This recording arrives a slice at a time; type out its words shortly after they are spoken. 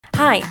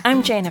Hi,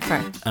 I'm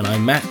Jennifer. And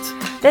I'm Matt.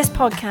 This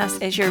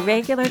podcast is your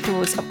regular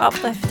dose of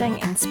uplifting,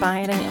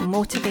 inspiring and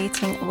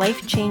motivating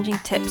life-changing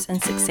tips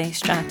and success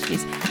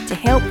strategies to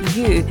help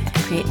you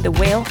create the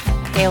wealth,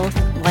 health,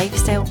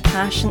 lifestyle,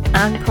 passion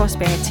and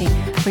prosperity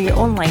for your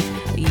own life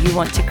that you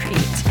want to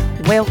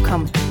create.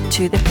 Welcome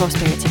to the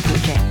Prosperity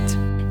Project.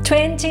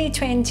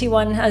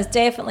 2021 has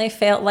definitely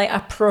felt like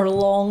a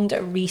prolonged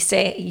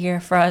reset year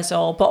for us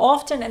all, but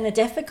often in the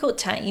difficult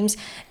times,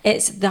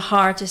 it's the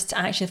hardest to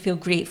actually feel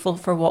grateful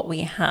for what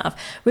we have.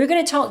 We're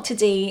going to talk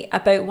today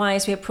about why,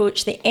 as we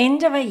approach the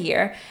end of a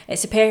year,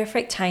 it's a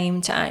perfect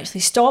time to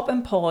actually stop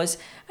and pause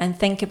and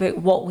think about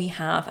what we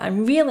have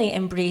and really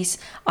embrace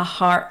a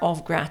heart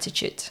of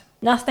gratitude.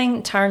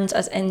 Nothing turns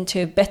us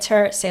into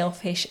bitter,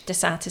 selfish,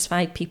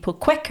 dissatisfied people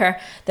quicker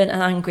than an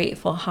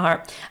ungrateful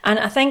heart. And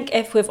I think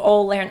if we've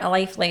all learned a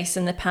life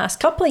lesson the past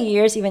couple of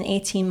years, even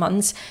 18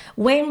 months,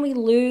 when we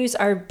lose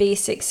our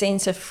basic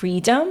sense of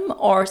freedom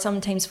or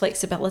sometimes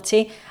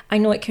flexibility, I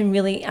know it can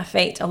really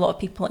affect a lot of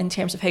people in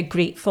terms of how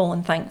grateful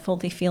and thankful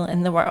they feel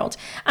in the world.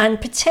 And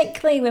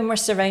particularly when we're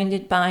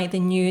surrounded by the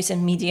news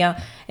and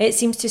media, it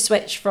seems to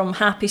switch from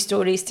happy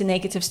stories to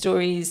negative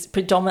stories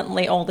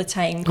predominantly all the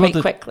time, quite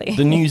quickly.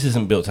 The news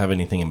isn't built to have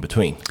anything in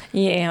between.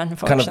 Yeah,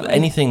 unfortunately. Kind of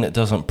anything that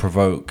doesn't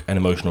provoke an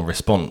emotional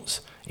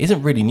response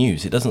isn't really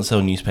news. It doesn't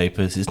sell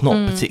newspapers. It's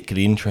not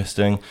particularly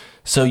interesting.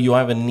 So you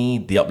either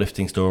need the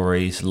uplifting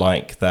stories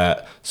like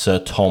that Sir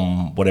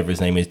Tom, whatever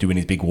his name is, doing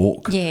his big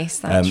walk. Yes,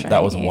 that's right.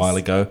 That was a while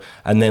ago.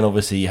 And then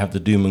obviously you have the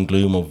doom and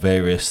gloom of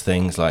various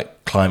things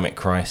like climate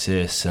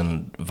crisis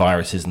and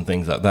viruses and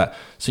things like that.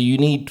 So you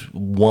need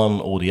one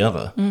or the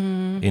other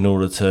in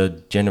order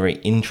to generate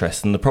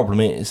interest. And the problem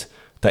is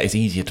that it's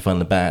easier to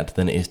find the bad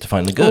than it is to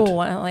find the good. Oh,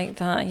 I like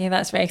that. Yeah,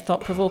 that's very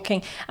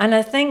thought-provoking. And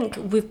I think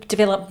we've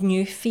developed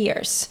new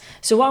fears.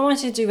 So what I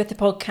wanted to do with the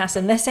podcast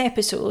in this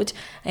episode,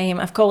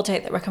 I've called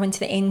out that we're coming to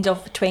the end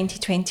of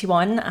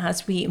 2021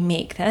 as we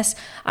make this.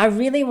 I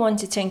really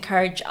wanted to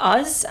encourage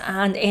us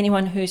and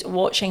anyone who's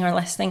watching or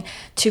listening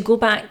to go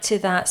back to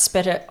that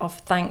spirit of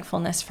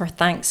thankfulness for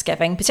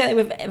Thanksgiving.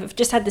 Particularly, we've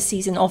just had the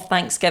season of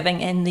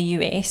Thanksgiving in the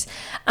US.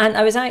 And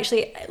I was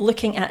actually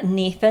looking at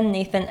Nathan.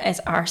 Nathan is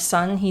our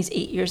son. He's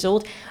 8 years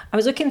old. I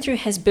was looking through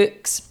his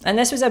books, and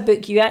this was a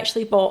book you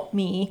actually bought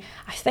me,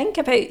 I think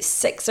about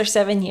 6 or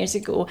 7 years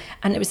ago,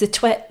 and it was The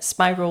Twits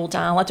by Roald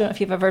Dahl. I don't know if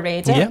you've ever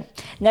read it. Yeah.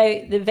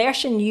 Now, the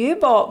version you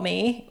bought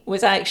me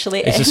was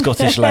actually... It's a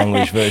Scottish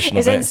language version of it.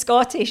 It's in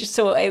Scottish,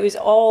 so it was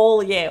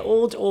all,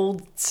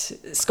 old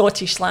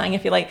Scottish slang,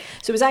 if you like.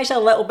 So it was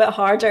actually a little bit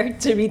harder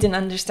to read and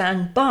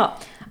understand,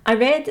 but I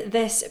read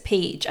this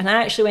page and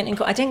I actually went and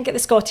I didn't get the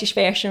Scottish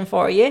version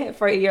for you,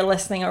 for your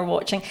listening or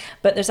watching,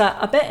 but there's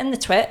a bit in The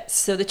Twits.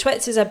 So The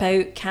Twits is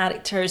about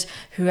characters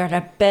who are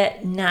a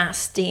bit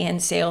nasty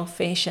and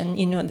selfish and,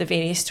 you know, the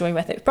various story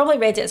with it. Probably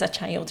read it as a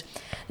child.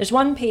 There's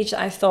one page that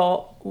I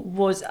thought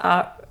was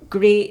a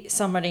great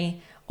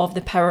summary of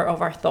the power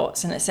of our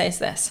thoughts, and it says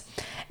this: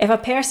 if a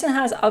person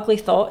has ugly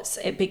thoughts,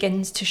 it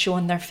begins to show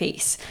on their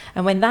face.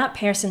 And when that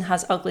person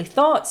has ugly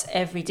thoughts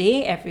every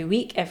day, every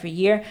week, every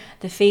year,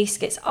 the face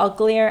gets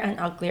uglier and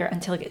uglier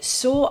until it gets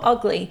so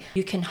ugly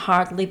you can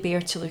hardly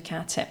bear to look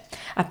at it.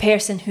 A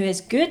person who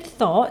has good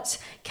thoughts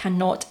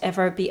cannot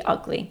ever be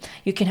ugly.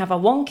 You can have a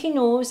wonky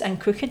nose and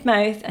crooked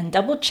mouth and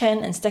double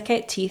chin and stick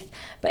out teeth,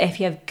 but if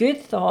you have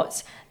good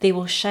thoughts, they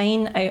will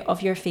shine out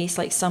of your face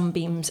like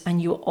sunbeams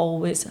and you'll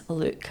always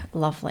look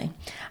lovely.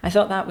 I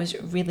thought that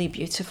was really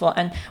beautiful.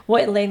 And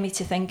what it led me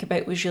to think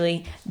about was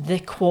really the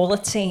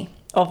quality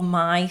of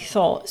my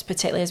thoughts,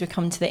 particularly as we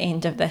come to the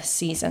end of this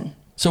season.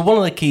 So one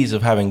of the keys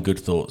of having good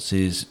thoughts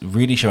is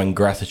really showing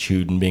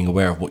gratitude and being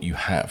aware of what you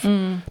have.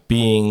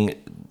 Being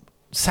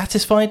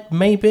satisfied,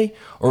 maybe,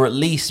 or at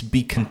least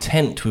be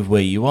content with where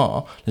you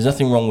are. There's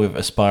nothing wrong with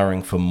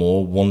aspiring for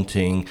more,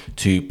 wanting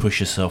to push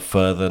yourself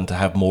further and to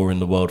have more in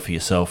the world for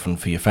yourself and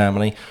for your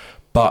family.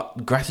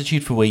 But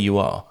gratitude for where you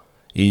are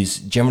is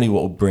generally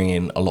what will bring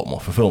in a lot more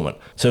fulfillment.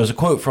 So there's a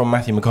quote from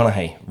Matthew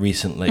McConaughey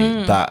recently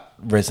that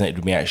resonated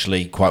with me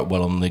actually quite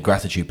well on the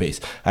gratitude piece.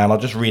 And I'll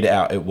just read it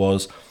out. It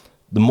was,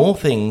 the more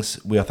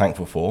things we are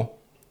thankful for,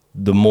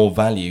 the more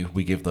value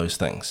we give those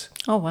things.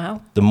 Oh,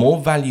 wow. The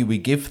more value we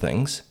give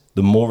things,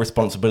 the more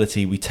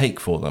responsibility we take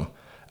for them,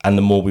 and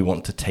the more we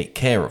want to take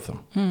care of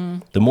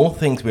them. The more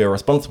things we are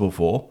responsible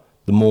for,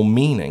 the more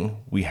meaning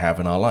we have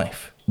in our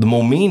life. The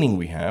more meaning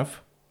we have,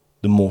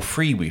 the more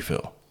free we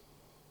feel.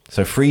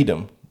 So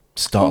freedom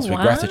starts with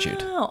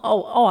gratitude.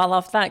 Oh, I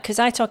love that, because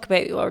I talk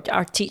about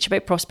or teach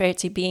about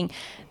prosperity being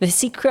the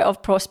secret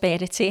of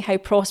prosperity. How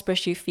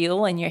prosperous you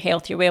feel and your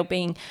health, your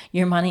well-being,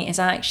 your money is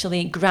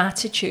actually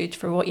gratitude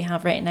for what you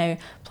have right now,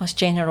 plus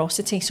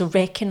generosity. So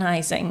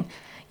recognizing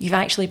you've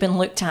actually been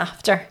looked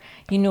after,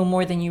 you know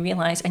more than you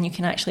realise, and you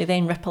can actually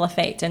then ripple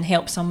effect and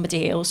help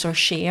somebody else or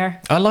share.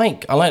 I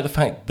like the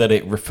fact that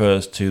it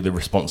refers to the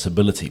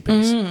responsibility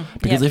piece.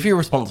 Because if you're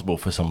responsible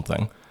for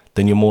something,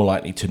 then you're more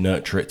likely to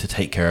nurture it, to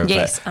take care of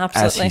it,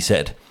 absolutely. as he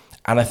said.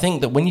 And I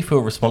think that when you feel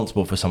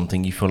responsible for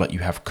something, you feel like you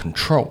have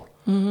control.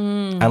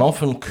 And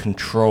often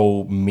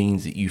control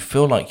means that you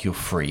feel like you're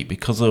free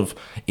because of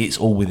it's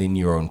all within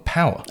your own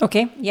power.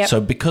 Okay, yeah. So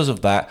because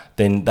of that,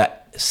 then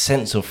that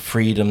sense of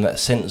freedom, that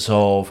sense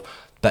of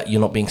that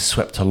you're not being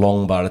swept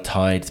along by the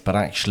tides, but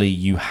actually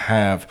you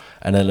have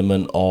an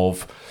element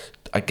of,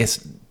 I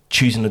guess,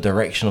 choosing the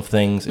direction of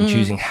things and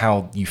choosing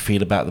how you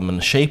feel about them and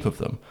the shape of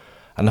them.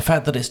 And the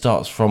fact that it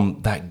starts from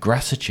that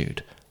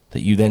gratitude,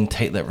 that you then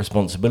take that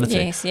responsibility.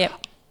 Yes, yep.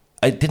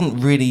 It didn't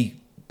really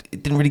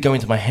go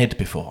into my head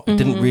before. I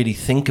didn't really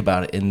think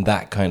about it in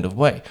that kind of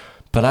way.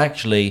 But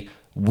actually,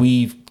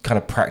 we've kind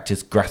of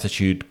practiced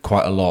gratitude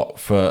quite a lot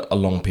for a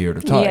long period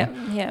of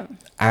time. Yeah.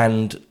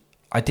 And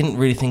I didn't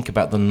really think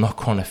about the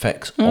knock-on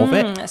effects of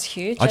it. That's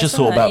huge. I just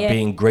thought about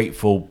being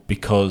grateful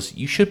because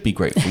you should be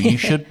grateful. You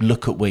should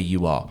look at where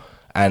you are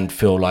and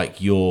feel like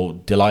you're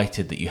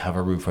delighted that you have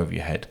a roof over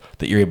your head,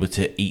 that you're able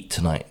to eat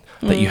tonight,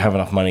 that you have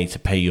enough money to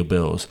pay your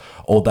bills,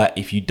 or that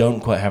if you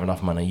don't quite have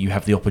enough money, you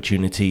have the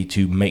opportunity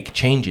to make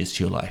changes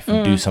to your life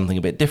and do something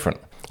a bit different.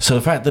 So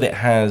the fact that it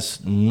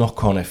has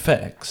knock-on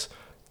effects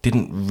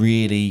didn't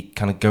really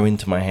kind of go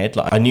into my head.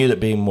 Like, I knew that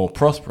being more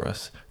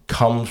prosperous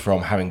comes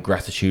from having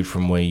gratitude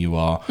from where you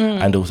are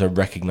and also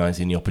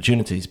recognizing the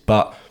opportunities,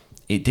 but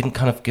it didn't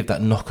kind of give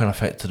that knock-on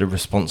effect to the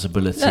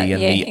responsibility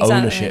and the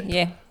ownership.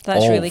 Yeah,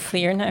 that's really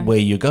clear now. Where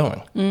you're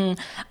going.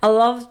 I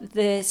love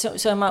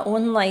so in my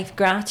own life,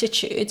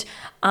 gratitude,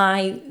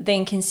 I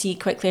then can see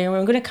quite clearly, and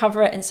we're going to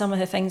cover it in some of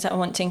the things that I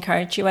want to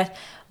encourage you with,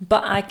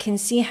 but I can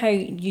see how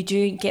you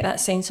do get that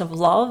sense of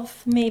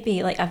love,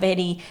 maybe like a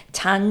very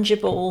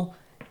tangible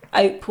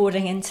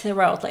outpouring into the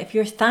world. Like if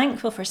you're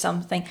thankful for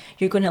something,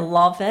 you're going to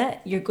love it.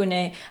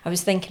 I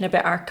was thinking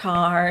about our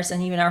cars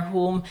and even our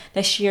home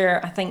this year.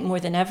 I think more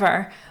than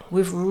ever,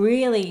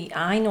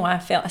 I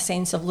felt a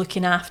sense of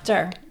looking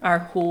after our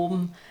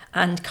home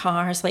and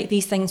cars, like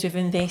these things we've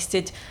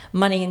invested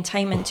money and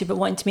time into, but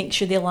wanting to make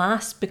sure they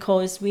last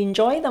because we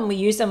enjoy them, we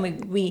use them,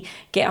 we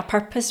get a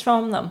purpose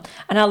from them.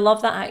 And I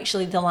love that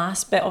actually, the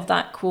last bit of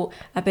that quote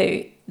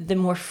about the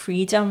more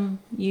freedom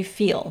you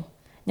feel.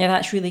 Now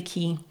that's really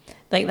key.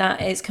 Like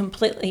that is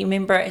completely,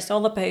 remember, it's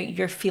all about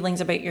your feelings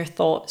about your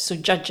thoughts, so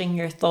judging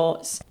your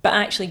thoughts. But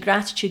actually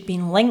gratitude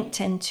being linked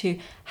into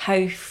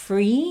how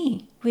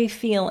free we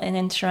feel in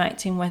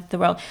interacting with the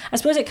world. I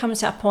suppose it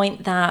comes to a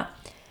point that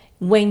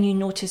when you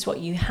notice what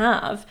you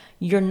have,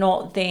 you're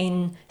not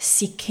then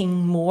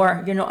seeking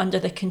more. You're not under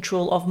the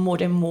control of more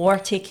and more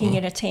taking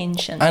your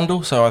attention. And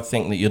also I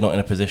think that you're not in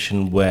a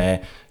position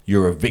where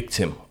you're a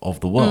victim of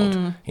the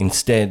world.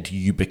 Instead,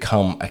 you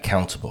become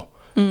accountable.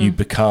 You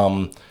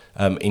become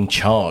in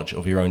charge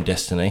of your own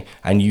destiny,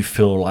 and you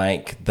feel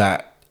like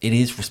that it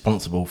is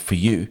responsible for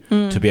you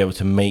to be able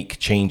to make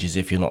changes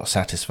if you're not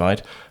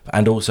satisfied,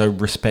 and also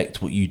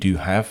respect what you do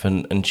have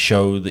and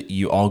show that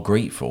you are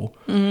grateful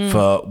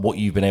for what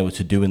you've been able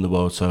to do in the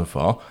world so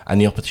far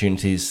and the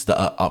opportunities that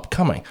are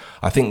upcoming.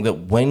 I think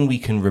that when we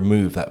can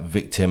remove that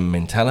victim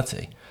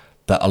mentality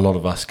that a lot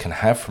of us can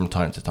have from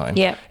time to time,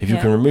 if you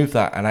can remove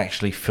that and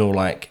actually feel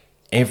like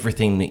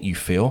everything that you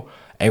feel,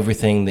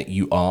 everything that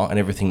you are and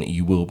everything that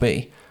you will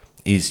be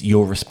is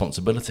your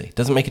responsibility.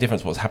 Doesn't make a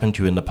difference what's happened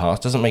to you in the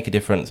past. Doesn't make a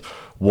difference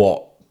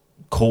what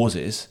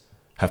causes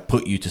have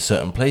put you to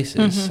certain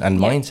places and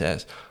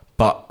mindsets.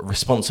 But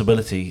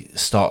responsibility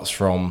starts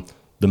from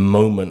the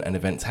moment an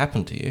event's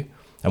happened to you,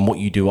 and what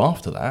you do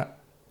after that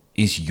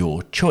is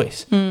your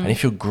choice. And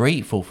if you're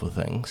grateful for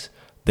things,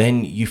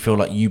 then you feel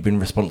like you've been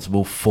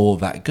responsible for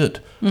that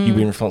good. You've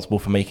been responsible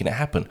for making it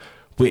happen,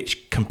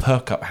 which can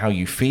perk up how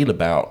you feel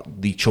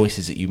about the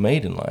choices that you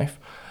made in life,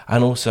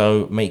 and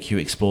also make you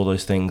explore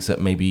those things that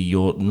maybe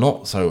you're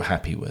not so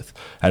happy with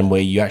and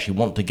where you actually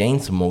want to gain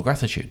some more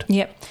gratitude.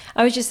 Yep.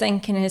 I was just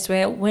thinking as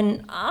well,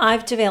 when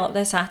I've developed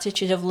this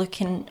attitude of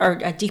looking, or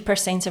a deeper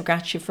sense of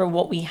gratitude for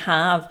what we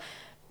have,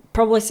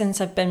 probably since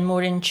I've been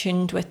more in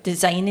tune with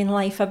designing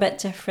life a bit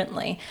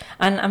differently.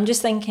 And I'm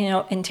just thinking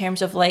in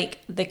terms of like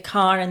the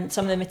car and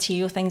some of the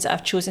material things that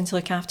I've chosen to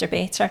look after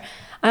better.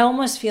 I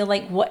almost feel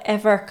like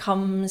whatever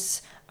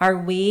comes our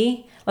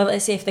way, like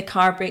let's say if the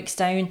car breaks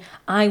down,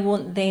 I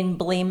won't then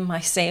blame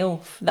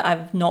myself that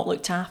I've not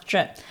looked after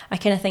it. I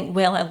kind of think,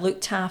 well, I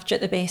looked after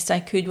it the best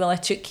I could, well, I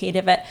took care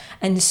of it,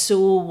 and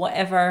so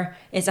whatever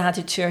is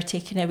added to or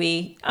taken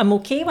away, I'm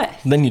okay with.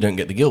 Then you don't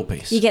get the guilt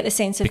piece. You get the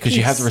sense of because peace.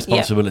 You have the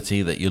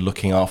responsibility that you're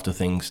looking after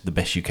things the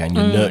best you can.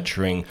 You're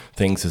nurturing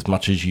things as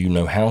much as you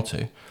know how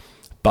to.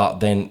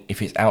 But then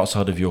if it's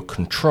outside of your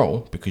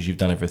control, because you've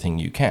done everything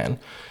you can,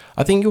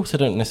 I think you also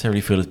don't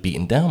necessarily feel as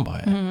beaten down by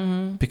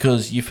it,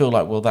 because you feel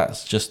like, well,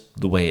 that's just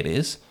the way it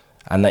is,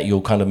 and that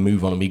you'll kind of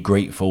move on and be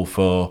grateful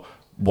for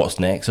what's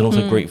next, and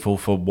also grateful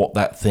for what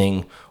that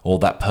thing or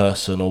that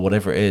person or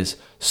whatever it is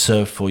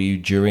served for you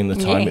during the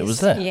time it was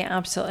there. Yeah,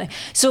 absolutely.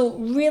 So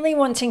really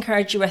want to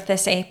encourage you with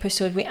this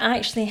episode. We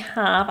actually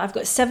have, I've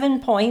got 7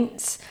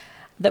 points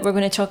that we're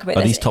going to talk about.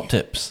 Are these top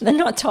tips? They're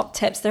not top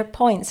tips, they're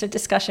points, they're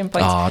discussion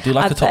points. I do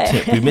like a top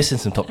tip. We're missing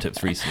some top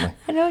tips recently.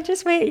 I know,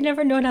 just wait, you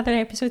never know in other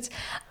episodes.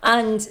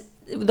 And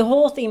the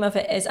whole theme of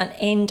it is an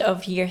end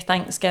of year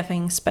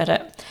Thanksgiving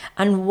spirit,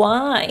 and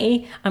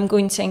why I'm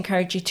going to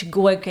encourage you to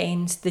go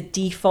against the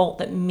default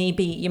that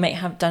maybe you might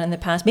have done in the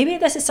past. Maybe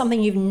this is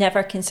something you've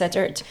never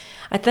considered.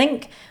 I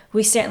think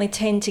we certainly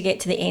tend to get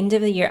to the end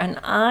of the year, and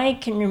I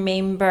can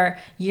remember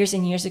years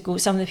and years ago,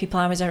 some of the people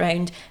I was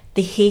around,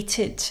 they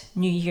hated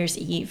New Year's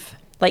Eve.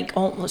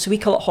 So we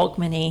call it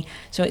Hogmanay.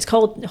 So it's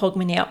called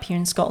Hogmanay up here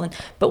in Scotland.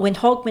 But when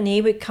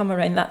Hogmanay would come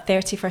around, that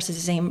 31st of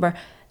December,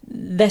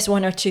 this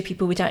one or two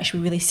people would actually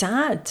be really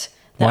sad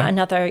that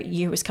another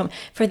year was coming.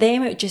 For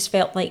them, it just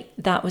felt like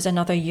that was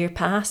another year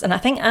past. And I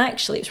think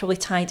actually it's probably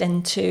tied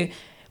into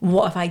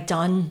what have I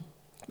done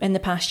in the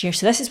past year.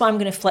 So this is why I'm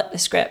going to flip the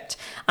script.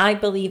 I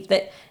believe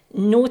that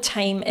no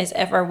time is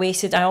ever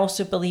wasted. I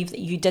also believe that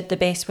you did the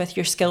best with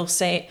your skill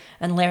set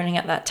and learning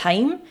at that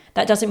time.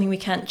 That doesn't mean we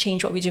can't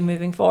change what we do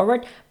moving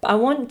forward. But I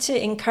want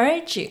to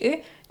encourage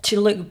you to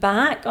look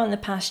back on the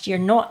past year,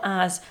 not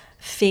as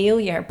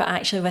failure, but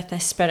actually with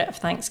this spirit of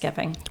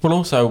Thanksgiving. Well,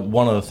 also,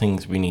 one of the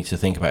things we need to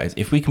think about is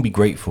if we can be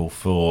grateful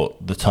for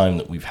the time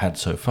that we've had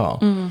so far,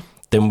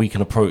 then we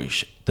can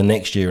approach the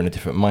next year in a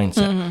different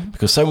mindset.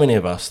 Because so many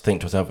of us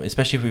think to ourselves,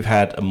 especially if we've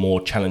had a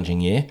more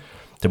challenging year,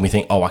 then we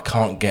think, oh, I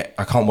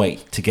can't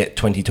wait to get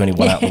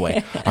 2021 out of the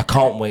way. I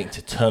can't wait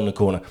to turn the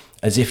corner.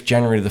 As if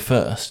January the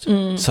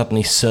 1st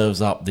suddenly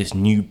serves up this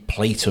new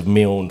plate of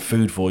meal and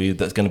food for you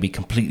that's going to be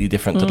completely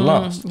different to the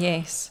last.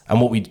 Yes.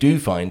 And what we do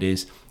find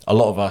is a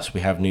lot of us,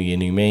 we have New Year,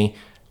 New Me,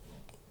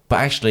 but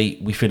actually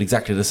we feel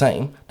exactly the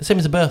same as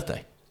a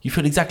birthday. You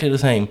feel exactly the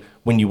same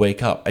when you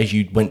wake up as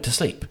you went to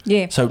sleep.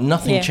 Yeah. So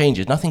nothing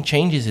changes. Nothing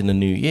changes in the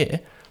new year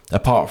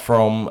apart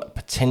from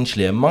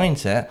potentially a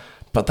mindset.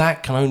 But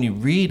that can only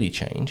really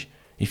change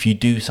if you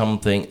do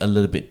something a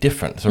little bit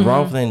different. So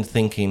rather than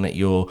thinking that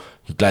you're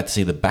glad to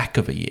see the back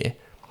of a year,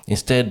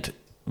 instead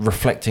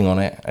reflecting on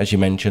it, as you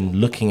mentioned,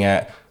 looking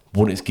at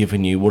what it's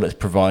given you, what it's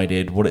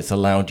provided, what it's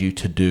allowed you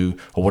to do,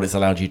 or what it's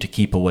allowed you to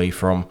keep away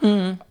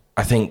from.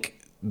 I think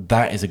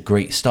that is a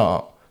great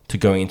start to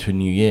going into a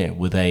new year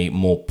with a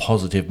more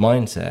positive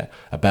mindset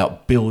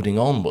about building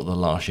on what the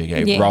last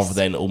year gave, rather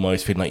than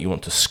almost feeling like you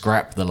want to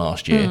scrap the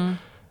last year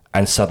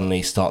and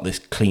suddenly start this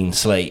clean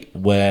slate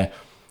where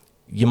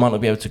you might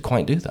not be able to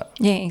quite do that.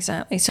 Yeah,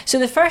 exactly. So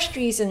the first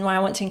reason why I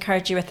want to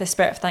encourage you with the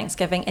spirit of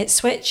Thanksgiving, it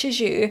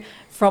switches you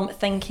from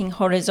thinking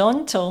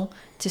horizontal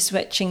to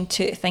switching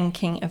to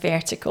thinking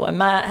vertical. And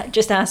Matt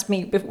just asked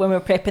me when we were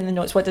prepping the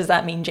notes, what does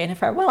that mean,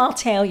 Jennifer? Well, I'll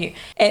tell you.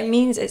 It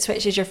means it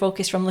switches your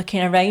focus from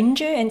looking around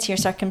you into your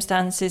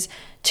circumstances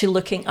to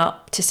looking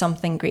up to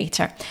something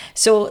greater.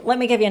 So let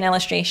me give you an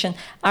illustration.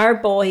 Our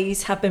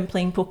boys have been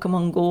playing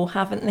Pokemon Go,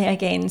 haven't they,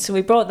 again? So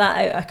we brought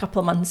that out a couple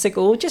of months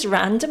ago, just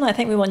randomly. I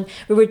think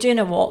we were doing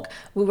a walk.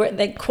 We were at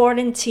the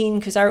quarantine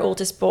because our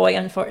oldest boy,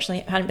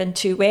 unfortunately, hadn't been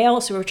too well.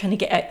 So we were trying to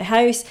get out the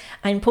house.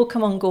 And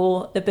Pokemon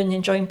Go, they've been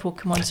enjoying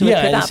Pokemon. So we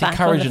put that back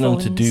on the phones. Encouraging them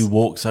to do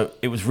walks. So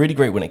it was really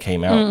great when it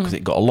came out because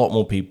it got a lot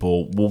more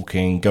people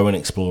walking, going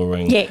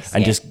exploring,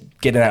 just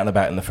getting out and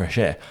about in the fresh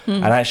air.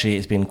 And actually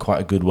it's been quite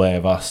a good way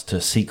of us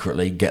to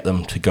secretly get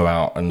them to go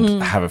out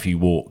and have a few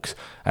walks.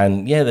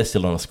 And they're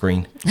still on a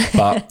screen,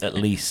 but at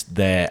least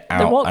they're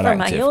out walk and for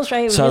active. miles,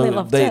 right? We so really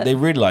loved it. They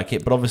really like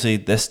it, but obviously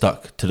they're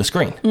stuck to the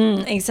screen.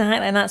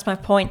 Exactly, and that's my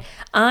point.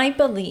 I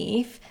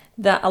believe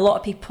that a lot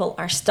of people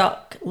are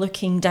stuck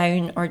looking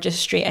down or just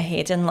straight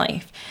ahead in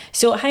life.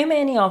 So how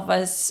many of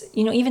us,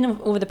 even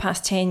over the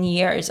past 10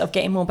 years of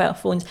getting mobile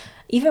phones,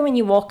 even when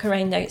you walk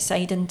around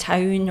outside in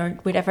town or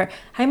whatever,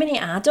 how many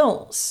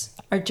adults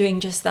are doing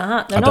just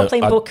that? They're not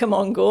playing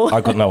Pokemon Go.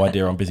 I've got no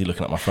idea. I'm busy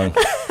looking at my phone.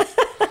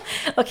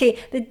 Okay,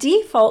 the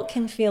default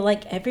can feel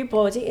like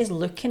everybody is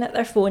looking at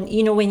their phone.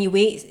 When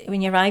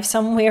you arrive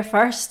somewhere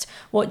first,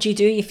 what do?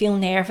 You feel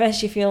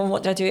nervous, you feel,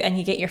 what do I do? And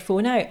you get your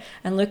phone out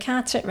and look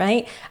at it,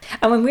 right?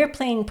 And when we're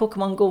playing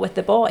Pokemon Go with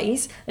the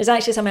boys, there's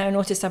actually something I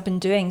noticed I've been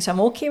doing. So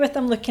I'm okay with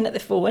them looking at the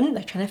phone.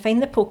 They're trying to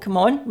find the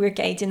Pokemon. We're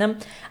guiding them.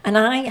 And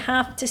I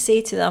have to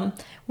say to them,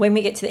 when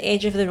we get to the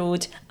edge of the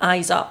road,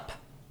 eyes up.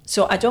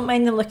 So I don't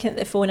mind them looking at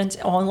the phone and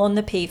all on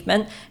the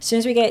pavement. As soon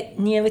as we get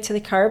nearly to the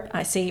curb,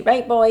 I say,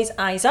 right, boys,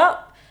 eyes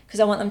up, because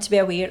I want them to be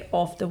aware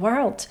of the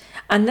world.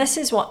 And this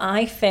is what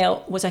I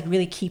felt was a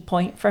really key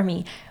point for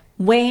me.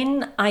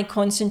 When I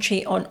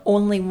concentrate on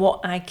only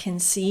what I can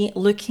see,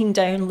 looking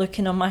down,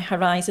 looking on my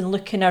horizon,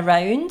 looking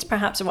around,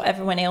 perhaps at what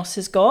everyone else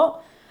has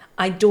got,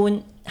 I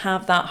don't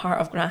have that heart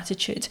of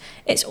gratitude.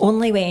 It's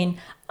only when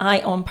I,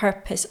 on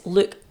purpose,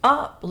 look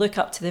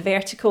up to the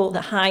vertical,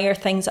 the higher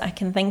things that I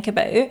can think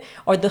about,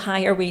 or the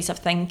higher ways of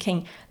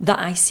thinking, that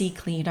I see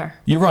clearer.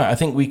 You're right. I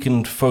think we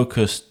can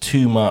focus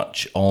too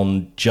much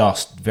on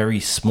just very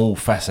small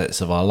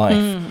facets of our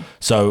life.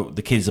 So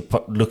the kids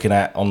are looking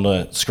at on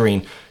the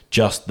screen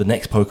just the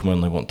next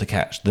Pokemon they want to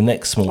catch, the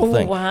next small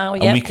thing. Wow.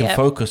 And we can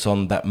focus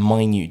on that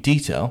minute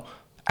detail.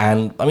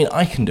 And I mean,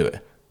 I can do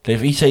it.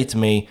 If you say to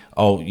me,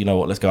 oh, you know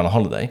what, let's go on a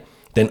holiday,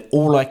 then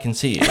all I can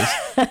see is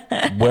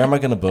where am I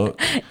going to book?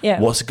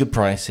 What's the good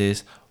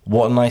prices?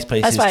 What are nice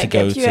places to go to? That's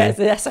why I give you as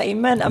the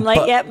assignment. I'm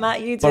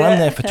Matt, you do it. But I'm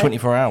there for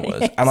 24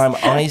 hours and I'm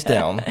eyes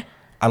down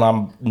and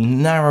I'm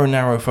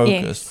narrow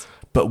focused. Yes.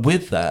 But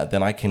with that,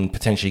 then I can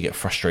potentially get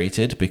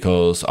frustrated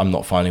because I'm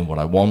not finding what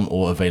I want,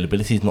 or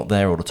availability is not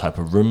there, or the type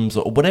of rooms,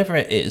 or whatever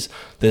it is.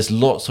 There's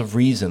lots of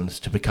reasons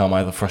to become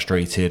either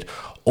frustrated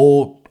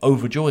or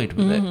overjoyed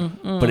with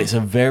it. But it's a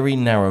very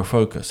narrow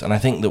focus. And I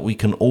think that we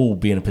can all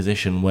be in a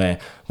position where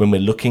when we're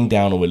looking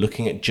down, or we're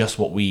looking at just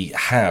what we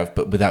have,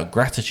 but without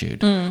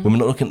gratitude, when we're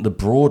not looking at the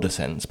broader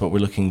sense, but we're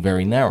looking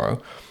very narrow,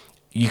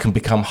 you can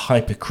become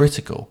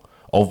hypercritical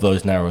of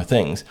those narrow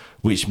things,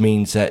 which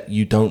means that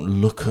you don't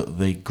look at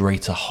the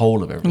greater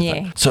whole of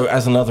everything. Yeah. So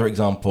as another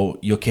example,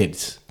 your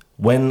kids,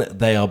 when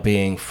they are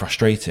being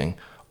frustrating,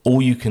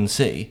 all you can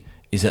see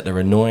is that they're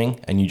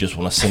annoying and you just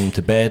want to send them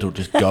to bed, or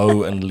just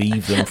go and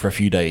leave them for a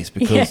few days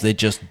because they're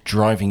just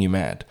driving you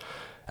mad.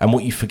 And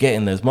what you forget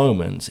in those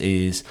moments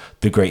is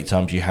the great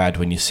times you had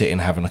when you're sitting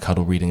having a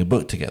cuddle reading a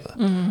book together,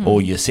 or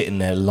you're sitting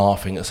there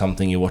laughing at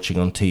something you're watching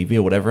on TV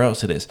or whatever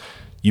else it is.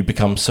 You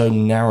become so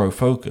narrow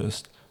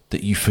focused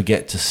that you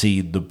forget to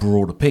see the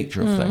broader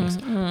picture of things.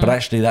 But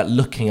actually that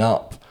looking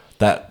up,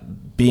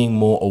 that being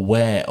more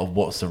aware of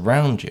what's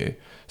around you,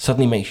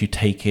 suddenly makes you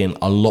take in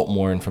a lot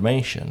more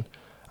information.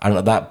 And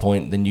at that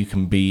point, then you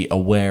can be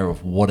aware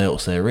of what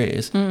else there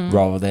is,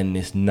 rather than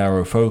this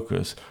narrow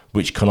focus,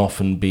 which can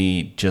often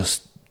be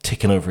just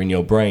ticking over in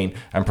your brain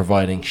and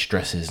providing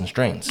stresses and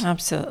strains.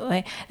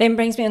 Absolutely. Then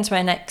brings me on to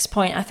my next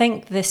point. I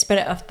think the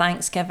spirit of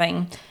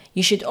Thanksgiving,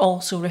 you should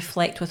also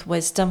reflect with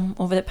wisdom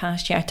over the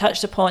past year. I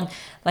touched upon,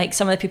 like,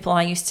 some of the people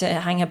I used to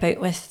hang about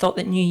with thought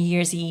that New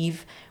Year's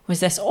Eve was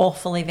this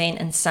awful event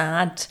and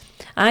sad.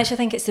 I actually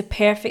think it's the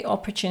perfect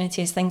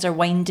opportunity as things are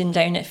winding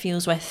down, it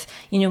feels, with,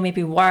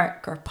 maybe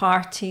work or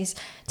parties,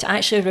 to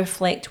actually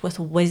reflect with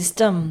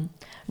wisdom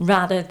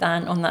rather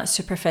than on that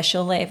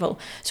superficial level.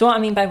 So what I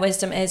mean by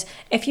wisdom is,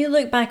 if you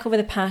look back over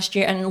the past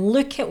year and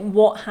look at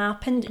what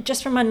happened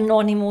just from a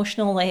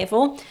non-emotional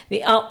level,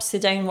 the ups, the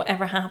down,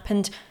 whatever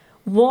happened,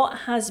 what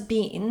has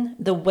been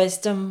the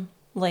wisdom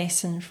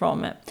lesson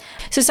from it?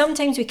 So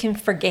sometimes we can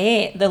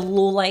forget the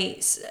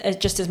lowlights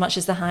just as much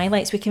as the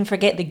highlights. We can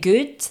forget the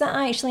good that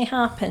actually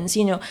happens.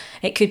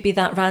 It could be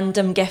that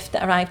random gift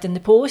that arrived in the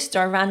post,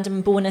 or a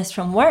random bonus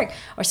from work,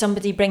 or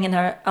somebody bringing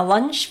a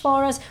lunch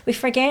for us. We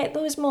forget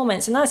those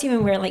moments, and that's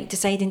even where, like,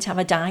 deciding to have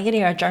a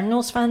diary or a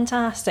journal is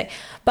fantastic.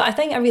 But I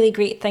think a really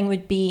great thing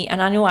would be,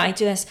 and I know I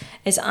do this,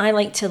 is I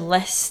like to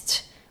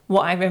list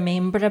what I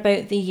remember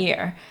about the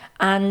year.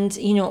 And,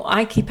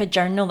 I keep a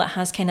journal that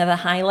has kind of the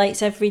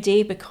highlights every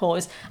day,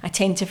 because I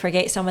tend to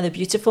forget some of the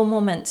beautiful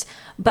moments.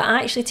 But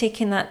actually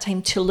taking that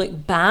time to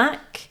look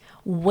back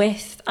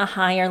with a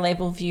higher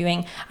level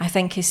viewing, I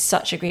think, is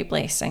such a great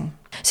blessing.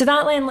 So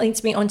that then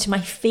leads me on to my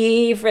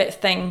favourite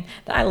thing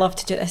that I love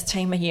to do at this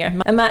time of year.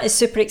 And Matt is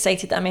super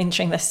excited that I'm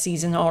entering this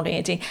season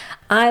already.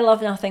 I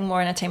love nothing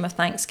more in a time of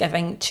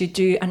Thanksgiving to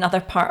do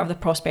another part of the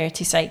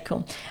prosperity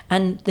cycle.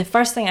 And the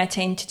first thing I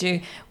tend to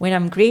do when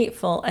I'm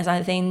grateful is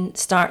I then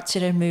start to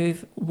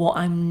remove what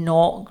I'm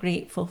not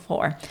grateful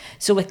for.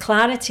 So with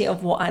clarity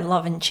of what I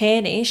love and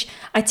cherish,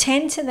 I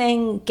tend to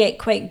then get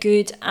quite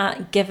good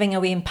at giving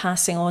away and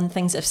passing on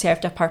things that have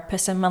served a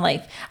purpose in my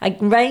life. I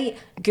write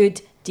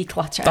good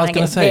declutter. I was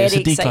going to say, it's a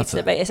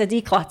declutter. It's a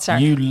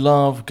declutter. You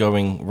love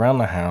going around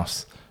the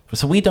house.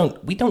 So we don't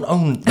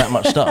own that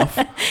much stuff.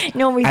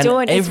 No, we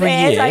don't. It's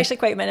actually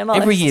quite minimalist.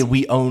 Every year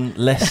we own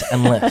less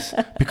and less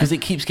because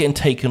it keeps getting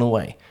taken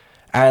away.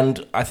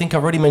 And I think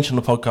I've already mentioned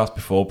on the podcast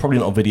before, probably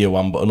not a video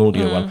one, but an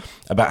audio one,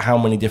 about how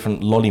many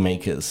different lolly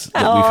makers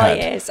that we've had.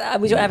 Yes.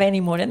 We don't have any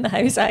more in the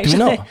house, actually.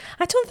 Do we not?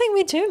 I don't think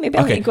we do. Maybe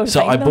I'll need to go and so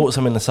find I them. bought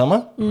some in the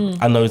summer,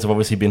 and those have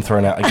obviously been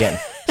thrown out again.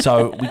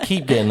 So we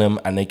keep getting them,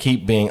 and they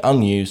keep being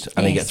unused,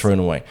 and they get thrown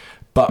away.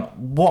 But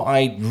what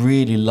I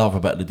really love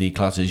about the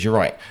declutter is, you're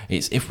right,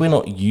 it's if we're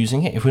not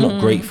using it, if we're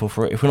not grateful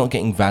for it, if we're not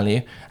getting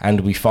value,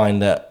 and we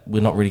find that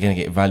we're not really going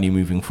to get value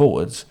moving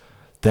forwards,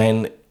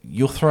 then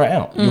you'll throw it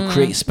out. You'll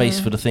create space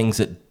for the things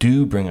that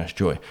do bring us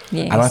joy.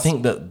 Yes. And I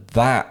think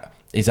that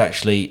is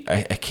actually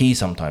a key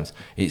sometimes.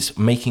 It's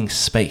making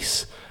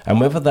space.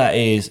 And whether that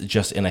is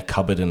just in a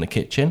cupboard in the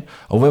kitchen,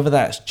 or whether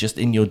that's just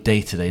in your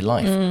day-to-day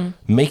life,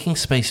 making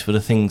space for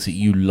the things that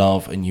you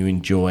love and you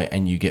enjoy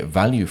and you get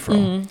value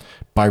from,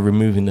 by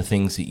removing the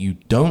things that you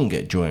don't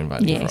get joy and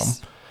value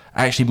from,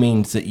 actually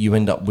means that you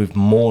end up with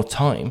more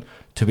time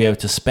to be able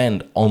to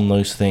spend on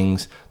those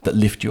things that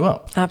lift you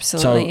up.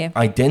 Absolutely. So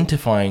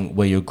identifying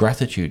where your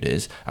gratitude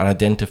is, and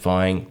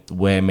identifying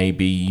where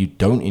maybe you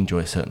don't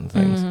enjoy certain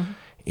things,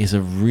 is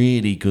a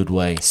really good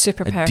way.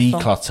 Super a powerful.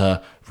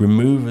 Declutter,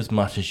 remove as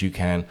much as you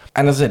can.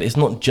 And as I said, it's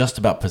not just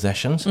about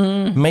possessions.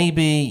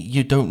 Maybe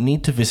you don't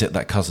need to visit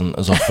that cousin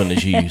as often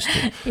as you used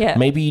to. Yeah.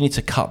 Maybe you need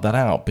to cut that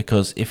out,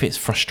 because if it's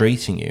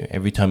frustrating you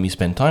every time you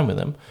spend time with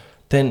them,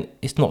 then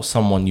it's not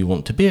someone you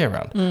want to be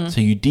around.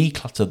 So you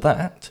declutter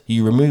that,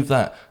 you remove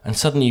that, and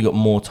suddenly you've got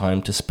more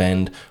time to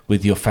spend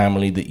with your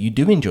family that you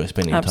do enjoy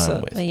spending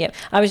time with. Yeah.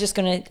 I was just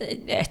going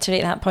to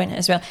iterate that point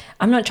as well.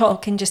 I'm not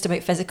talking just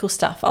about physical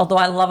stuff, although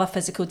I love a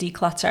physical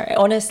declutter.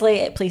 Honestly,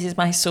 it pleases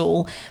my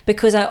soul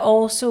because I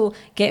also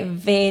get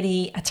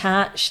very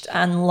attached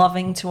and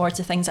loving towards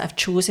the things that I've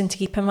chosen to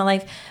keep in my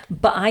life.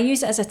 But I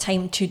use it as a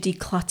time to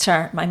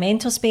declutter my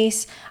mental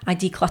space. I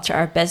declutter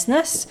our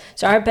business.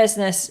 So our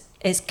business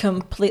is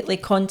completely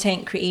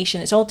content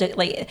creation. It's all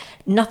like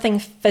nothing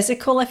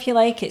physical, if you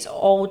like. It's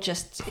all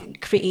just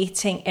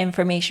creating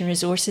information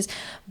resources.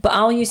 But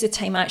I'll use the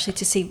time actually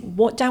to say,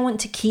 what do I want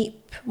to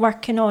keep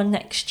working on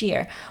next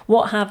year?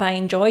 What have I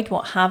enjoyed?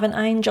 What haven't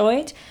I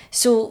enjoyed?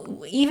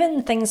 So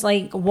even things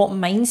like, what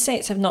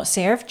mindsets have not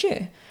served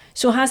you?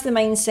 So has the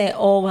mindset,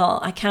 oh, well,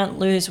 I can't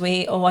lose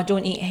weight, oh, I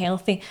don't eat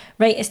healthy.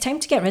 Right, it's time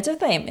to get rid of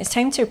them. It's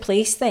time to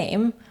replace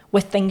them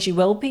with things you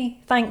will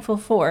be thankful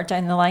for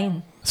down the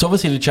line. So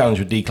obviously the challenge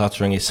with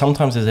decluttering is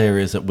sometimes there's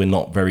areas that we're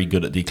not very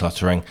good at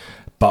decluttering,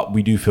 but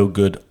we do feel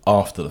good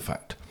after the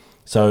fact.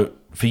 So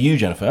for you,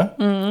 Jennifer,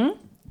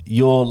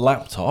 your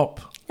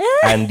laptop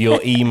and your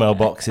email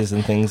boxes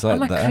and things like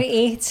that. I'm a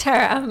creator.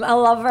 I'm a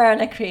lover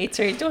and a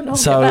creator. Don't hold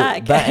So me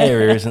back. that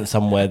area isn't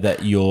somewhere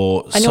that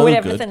you're I know so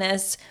where good. everything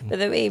is. By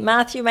the way,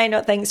 Matthew might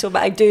not think so,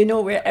 but I do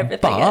know where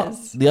everything But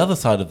is. the other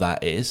side of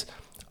that is,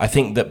 I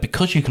think that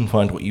because you can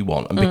find what you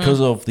want and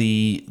because of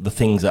the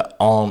things that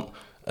aren't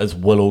as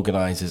well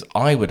organized as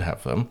I would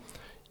have them,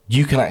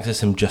 you can access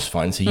them just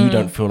fine. So you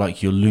don't feel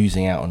like you're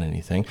losing out on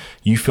anything.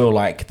 You feel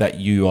like that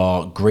you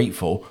are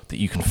grateful that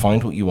you can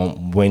find what you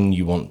want when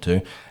you want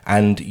to,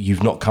 and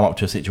you've not come up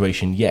to a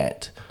situation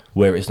yet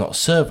where it's not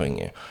serving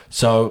you.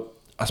 So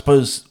I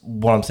suppose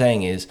what I'm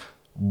saying is,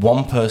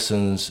 one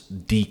person's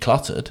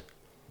decluttered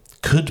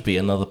could be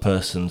another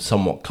person's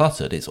somewhat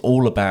cluttered. It's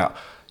all about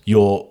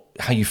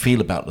how you feel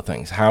about the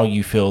things, how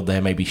you feel they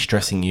may be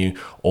stressing you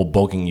or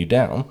bogging you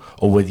down,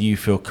 or whether you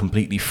feel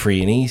completely free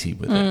and easy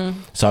with it.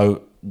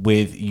 So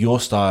with your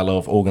style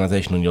of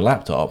organization on your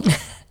laptop,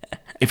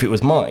 if it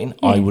was mine,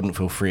 I wouldn't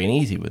feel free and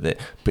easy with it,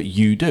 but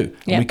you do.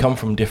 Yeah. We come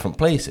from different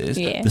places,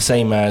 Yeah. the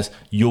same as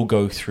you'll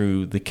go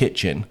through the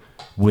kitchen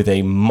with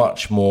a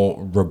much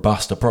more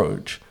robust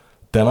approach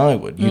than I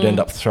would. You'd end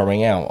up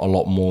throwing out a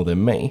lot more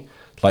than me.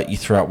 Like you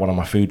threw out one of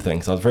my food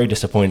things. I was very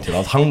disappointed. I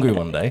was hungry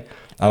one day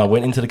and I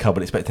went into the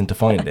cupboard expecting to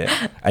find it,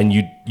 and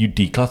you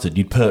decluttered,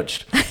 you'd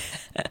purged.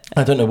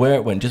 I don't know where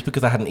it went, just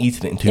because I hadn't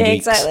eaten it in 2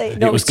 weeks. Exactly.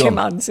 No, it was 2 gone.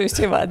 months. It was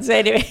 2 months.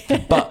 Anyway.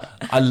 But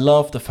I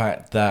love the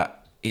fact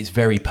that it's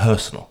very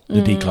personal,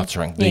 the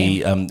decluttering,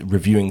 the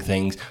reviewing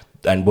things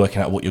and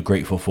working out what you're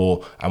grateful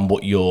for and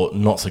what you're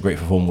not so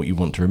grateful for and what you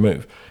want to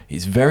remove.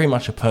 It's very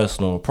much a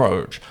personal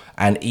approach.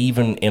 And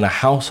even in a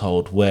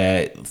household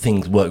where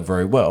things work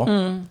very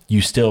well,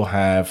 you still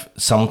have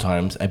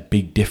sometimes a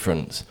big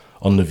difference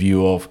on the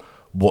view of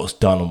what's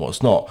done and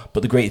what's not.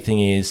 But the great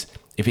thing is,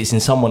 if it's in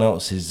someone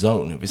else's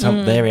zone, if it's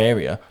their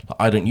area, like,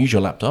 I don't use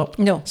your laptop.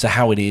 No. So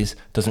how it is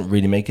doesn't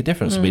really make a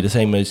difference to me. The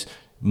same as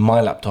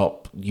my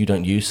laptop you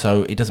don't use,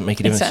 so it doesn't make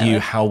a difference to you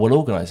how well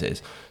organized it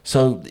is.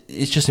 So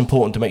it's just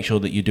important to make sure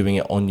that you're doing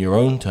it on your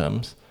own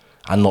terms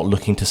and not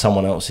looking to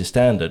someone else's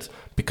standards,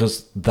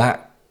 because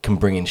that can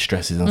bring in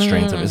stresses and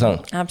strains of its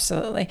own.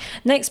 Absolutely.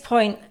 Next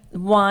point,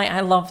 why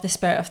I love the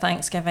spirit of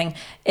Thanksgiving.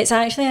 It's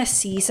actually a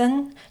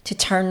season to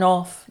turn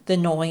off the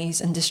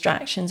noise and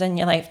distractions in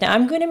your life. Now,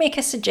 I'm going to make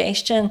a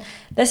suggestion.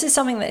 This is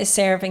something that is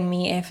serving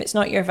me. If it's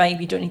not your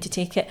vibe, you don't need to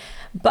take it.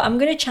 But I'm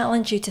going to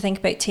challenge you to think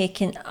about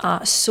taking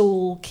a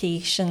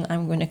soulcation,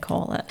 I'm going to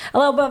call it. A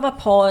little bit of a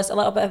pause, a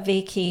little bit of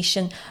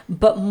vacation,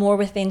 but more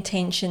with the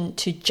intention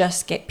to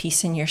just get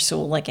peace in your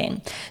soul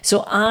again.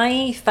 So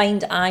I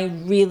find I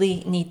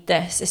really need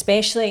this,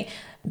 especially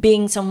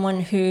being someone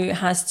who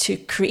has to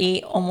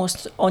create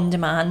almost on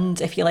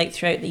demand, if you like,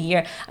 throughout the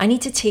year. I need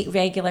to take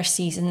regular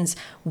seasons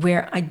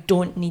where I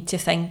don't need to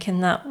think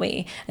in that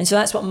way. And so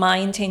that's what my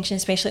intention,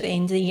 especially at the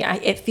end of the year.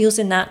 It feels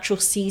a natural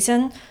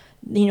season,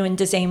 you know, in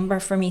December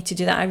for me to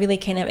do that. I really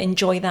kind of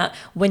enjoy that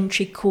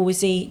wintry,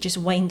 cozy, just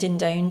winding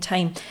down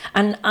time.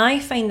 And I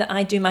find that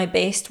I do my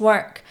best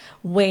work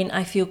when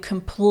I feel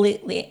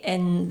completely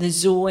in the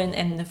zone,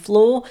 in the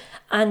flow.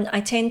 And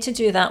I tend to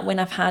do that when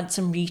I've had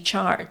some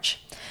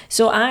recharge.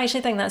 So I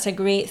actually think that's a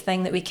great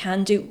thing that we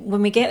can do.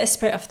 When we get the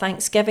spirit of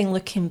Thanksgiving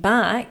looking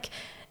back,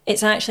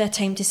 it's actually a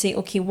time to say,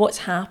 okay, what's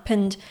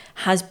happened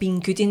has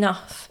been good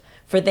enough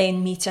for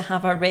then me to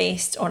have a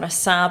rest or a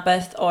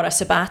Sabbath or a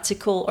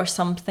sabbatical or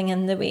something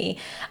in the way.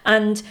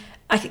 And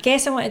I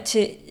guess I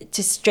wanted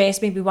to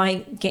stress maybe why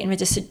getting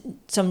rid of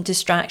some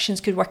distractions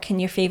could work in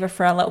your favour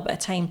for a little bit of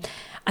time.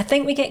 I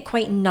think we get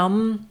quite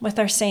numb with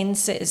our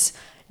senses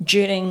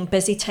during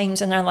busy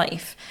times in our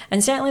life,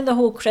 and certainly the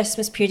whole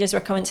Christmas period, as we're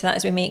coming to that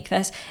as we make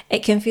this, it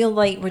can feel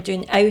like we're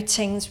doing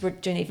outings, we're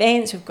doing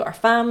events, we've got our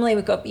family,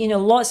 we've got, you know,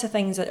 lots of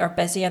things that are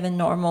busier than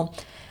normal.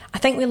 I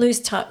think we lose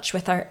touch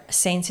with our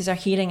senses, our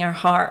hearing, our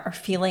heart, our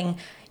feeling,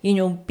 you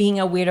know, being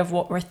aware of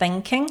what we're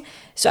thinking.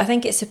 So I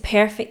think it's a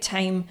perfect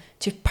time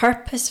to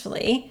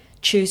purposefully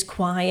choose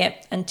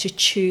quiet, and to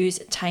choose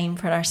time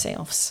for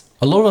ourselves.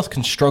 A lot of us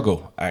can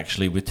struggle,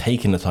 actually, with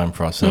taking the time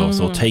for ourselves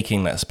or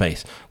taking that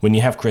space. When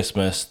you have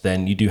Christmas,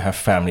 then you do have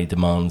family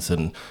demands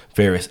and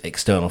various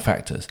external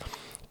factors.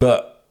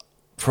 But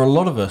for a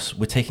lot of us,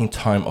 we're taking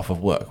time off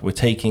of work. We're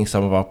taking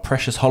some of our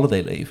precious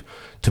holiday leave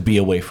to be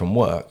away from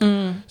work.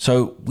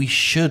 So we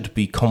should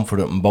be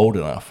confident and bold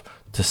enough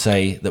to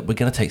say that we're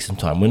going to take some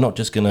time. We're not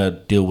just going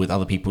to deal with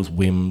other people's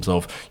whims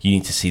of you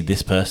need to see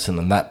this person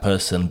and that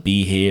person,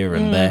 be here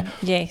and there.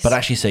 Yes. But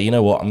actually say, you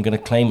know what, I'm going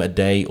to claim a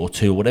day or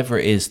two, whatever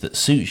it is that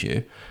suits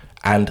you.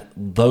 And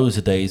those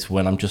are days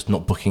when I'm just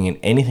not booking in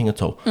anything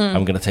at all.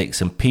 I'm going to take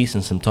some peace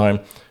and some time,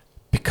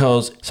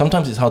 because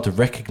sometimes it's hard to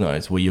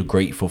recognize where you're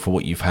grateful for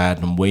what you've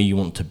had and where you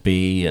want to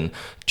be, and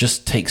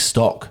just take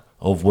stock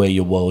of where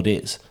your world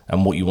is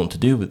and what you want to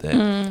do with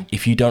it.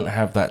 If you don't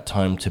have that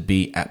time to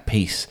be at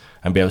peace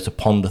and be able to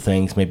ponder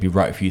things, maybe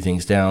write a few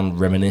things down,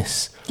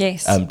 reminisce,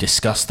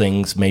 discuss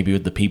things maybe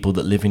with the people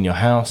that live in your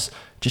house,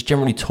 just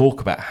generally talk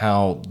about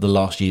how the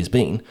last year's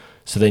been,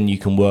 so then you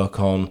can work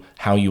on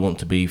how you want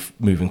to be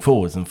moving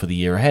forwards and for the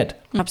year ahead.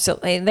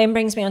 Absolutely. Then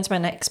brings me on to my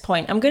next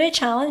point. I'm going to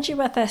challenge you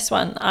with this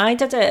one. I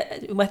did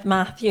it with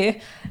Matthew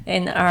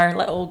in our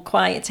little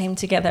quiet time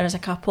together as a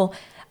couple.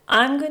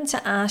 I'm going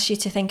to ask you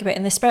to think about,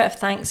 in the spirit of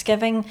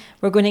Thanksgiving,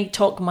 we're going to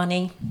talk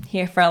money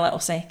here for a little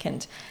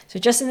second. So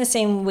just in the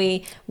same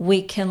way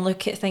we can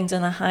look at things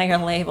on a higher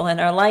level in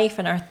our life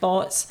and our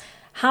thoughts,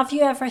 have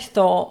you ever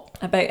thought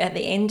about, at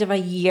the end of a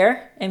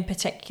year in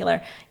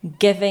particular,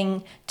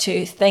 giving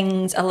to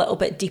things a little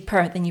bit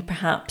deeper than you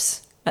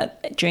perhaps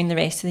during the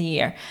rest of the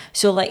year?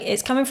 So like,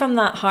 it's coming from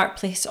that heart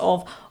place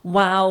of,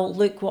 wow,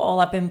 look what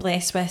all I've been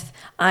blessed with.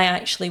 I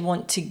actually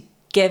want to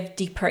give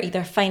deeper,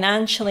 either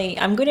financially,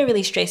 I'm going to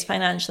really stress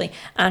financially,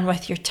 and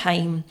with your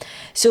time.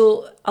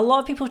 So a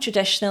lot of people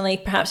traditionally,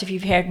 perhaps if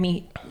you've heard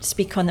me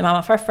speak on the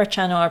Mama Furfur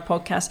channel or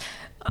podcast,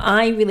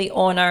 I really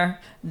honour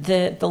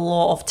the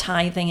law of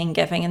tithing and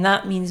giving, and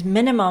that means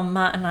minimum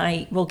Matt and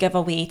I will give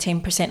away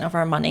 10% of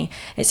our money.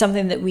 It's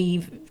something that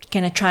we've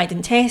kind of tried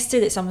and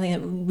tested. It's something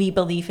that we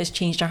believe has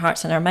changed our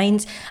hearts and our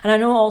minds. And I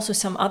know also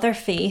some other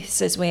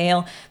faiths as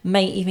well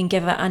might even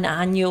give it an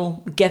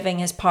annual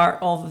giving as part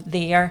of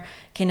their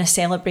kind of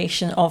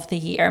celebration of the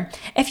year.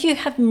 If you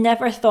have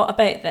never thought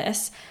about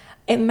this,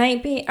 it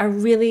might be a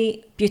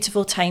really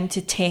beautiful time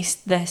to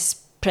test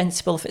this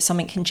principle, if it's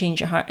something that can change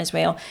your heart as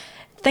well.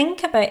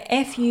 Think about,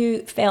 if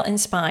you felt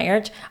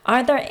inspired,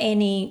 are there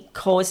any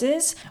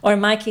causes, or in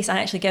my case, I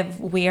actually give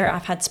where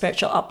I've had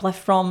spiritual uplift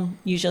from,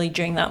 usually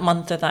during that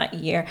month or that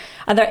year.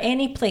 Are there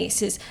any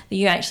places that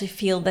you actually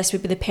feel this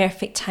would be the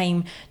perfect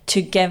time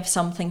to give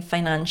something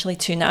financially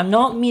to? Now, I'm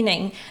not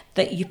meaning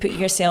that you put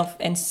yourself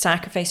in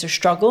sacrifice or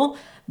struggle,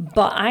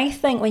 but I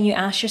think when you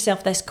ask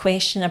yourself this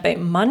question about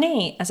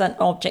money as an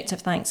object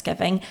of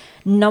Thanksgiving,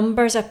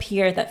 numbers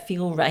appear that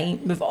feel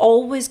right. We've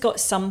always got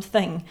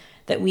something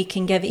that we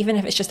can give, even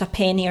if it's just a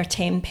penny or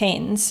 10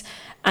 pence.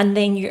 And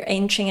then you're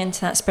entering into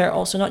that spirit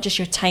also, not just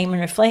your time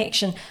and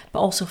reflection, but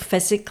also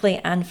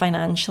physically and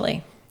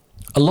financially.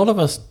 A lot of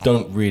us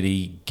don't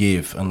really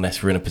give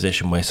unless we're in a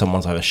position where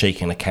someone's either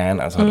shaking a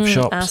can outside of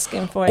shops,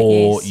 asking for it,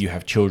 or yes. You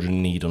have children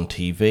in need on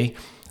TV.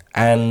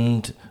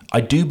 And I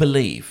do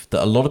believe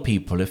that a lot of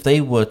people, if they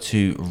were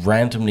to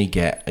randomly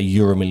get a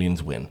Euro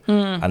Millions win,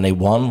 and they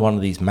won one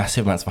of these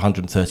massive amounts of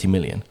 130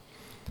 million,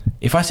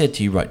 if I said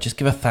to you, right, just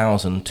give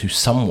 1,000 to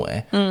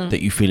somewhere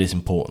that you feel is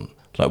important,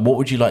 like what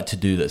would you like to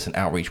do that's an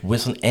outreach?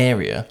 What's an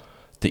area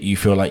that you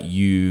feel like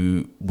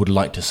you would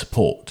like to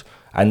support?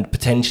 And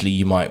potentially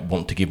you might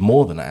want to give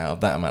more than out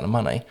of that amount of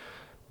money.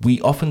 We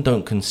often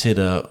don't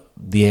consider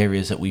the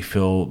areas that we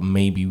feel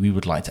maybe we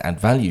would like to add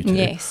value to.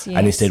 Yes.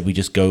 And instead we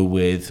just go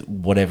with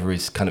whatever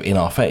is kind of in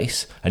our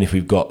face. And if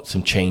we've got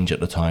some change at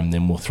the time,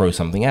 then we'll throw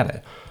something at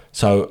it.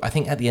 So I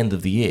think at the end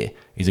of the year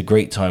is a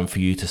great time for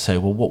you to say,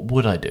 well, what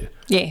would I do?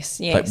 Yes.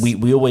 Like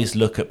we always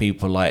look at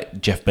people like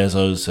Jeff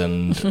Bezos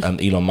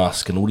and Elon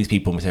Musk and all these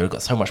people, and we say, we've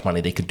got so much money,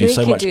 they could do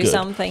so much good.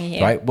 Something,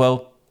 yeah. Right?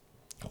 Well,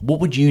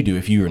 what would you do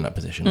if you were in that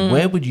position?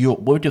 Where would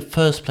the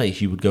first place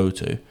you would go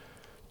to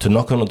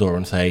knock on the door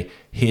and say,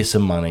 here's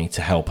some money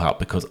to help out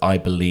because I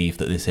believe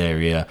that this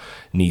area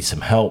needs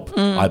some help.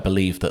 I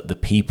believe that the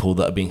people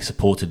that are being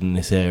supported in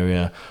this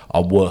area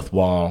are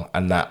worthwhile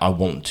and that I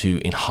want to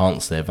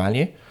enhance their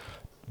value.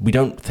 We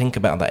don't think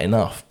about that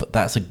enough, but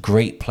that's a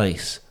great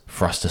place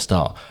for us to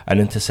start. And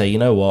then to say, you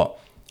know what,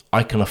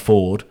 I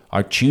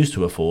choose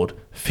to afford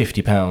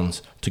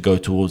 £50 to go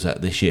towards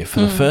that this year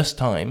for the first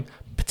time,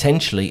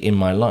 potentially in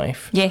my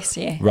life. Yes,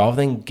 yeah. Rather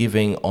than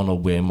giving on a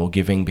whim or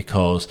giving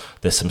because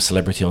there's some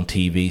celebrity on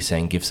TV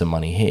saying give some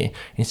money here.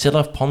 Instead,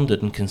 I've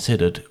pondered and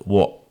considered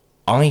what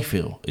I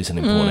feel is an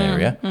important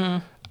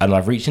area. And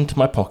I've reached into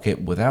my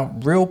pocket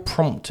without real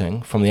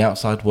prompting from the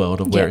outside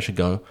world of where it should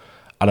go.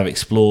 And I've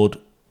explored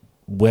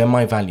where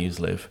my values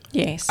live.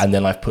 Yes. And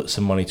then I've put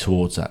some money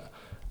towards that.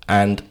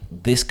 And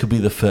this could be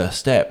the first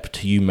step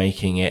to you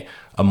making it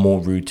a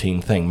more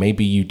routine thing.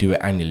 Maybe you do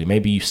it annually.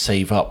 Maybe you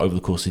save up over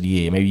the course of the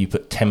year. Maybe you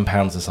put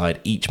 £10 aside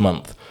each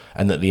month.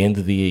 And at the end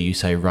of the year, you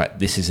say, right,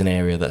 this is an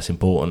area that's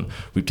important.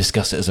 We've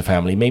discussed it as a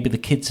family. Maybe the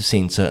kids have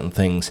seen certain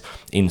things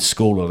in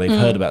school or they've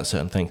heard about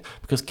certain things.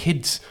 Because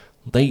kids,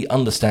 they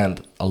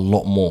understand a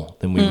lot more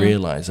than we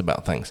realise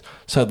about things.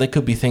 So there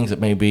could be things that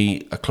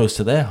maybe are close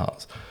to their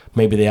hearts.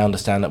 Maybe they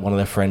understand that one of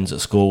their friends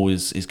at school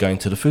is going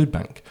to the food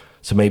bank.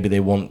 So maybe they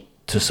want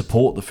to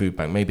support the food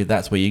bank. Maybe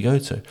that's where you go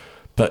to.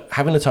 But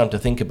having the time to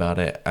think about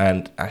it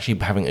and actually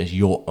having it as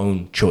your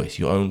own choice,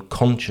 your own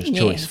conscious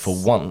choice for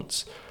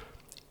once,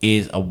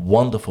 is a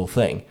wonderful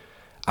thing.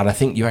 And I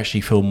think you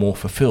actually feel more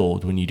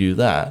fulfilled when you do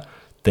that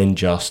than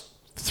just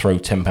throw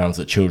 £10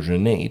 that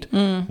children need,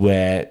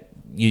 where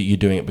you're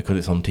doing it because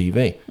it's on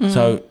TV.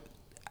 So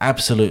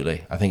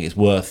absolutely, I think it's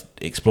worth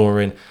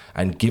exploring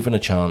and giving a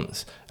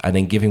chance, and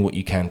then giving what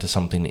you can to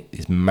something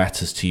that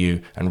matters to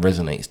you and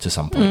resonates to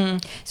some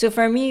point. So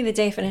for me, the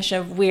definition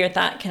of where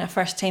that kind of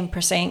first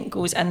 10%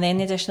 goes, and then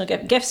the additional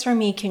gifts for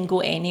me can go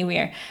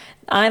anywhere.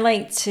 I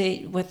like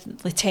to, with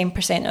the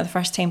 10% or the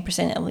first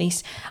 10% at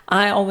least,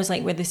 I always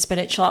like with the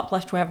spiritual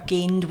uplift where I've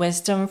gained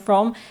wisdom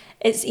from.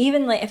 It's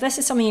even like, if this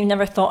is something you've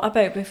never thought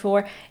about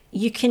before,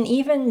 you can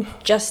even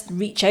just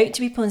reach out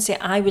to people and say,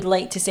 I would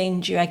like to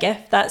send you a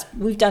gift.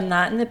 We've done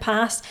that in the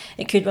past.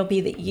 It could well be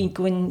that you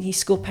go and you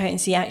scope out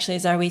and see, actually,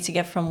 is there a way to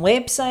give from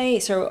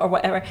websites or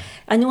whatever.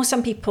 I know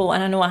some people,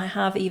 and I know I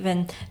have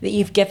even, that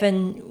you've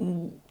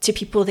given to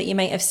people that you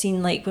might have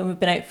seen, like when we've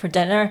been out for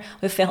dinner,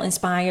 we've felt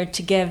inspired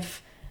to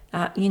give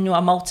a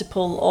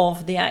multiple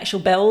of the actual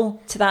bill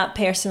to that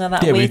person or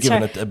that waiter. We've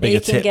given a bigger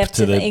tip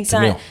to the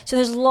meal. So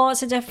there's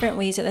lots of different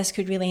ways that this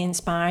could really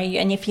inspire you.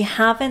 And if you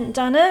haven't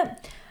done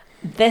it,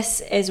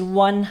 this is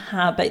one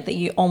habit that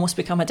you almost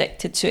become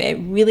addicted to. It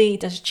really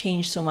does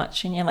change so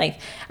much in your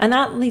life. And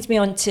that leads me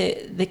on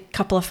to the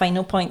couple of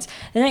final points.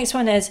 The next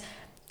one is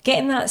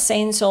getting that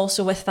sense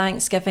also with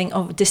Thanksgiving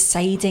of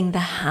deciding the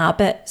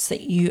habits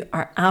that you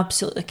are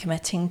absolutely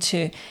committing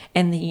to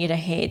in the year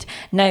ahead.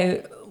 Now,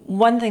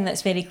 one thing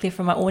that's very clear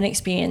from my own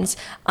experience,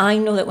 I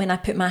know that when I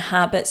put my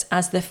habits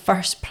as the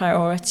first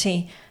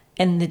priority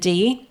in the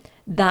day,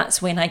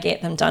 that's when I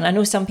get them done. I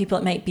know some people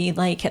it might be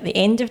like at the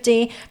end of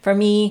day. For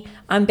me,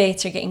 I'm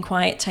better getting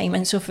quiet time.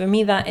 And so for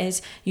me, that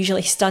is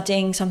usually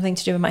studying something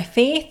to do with my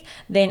faith.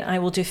 Then I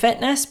will do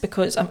fitness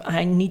because I've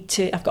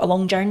got a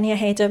long journey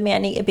ahead of me. I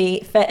need to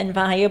be fit and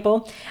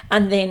viable.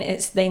 And then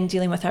it's then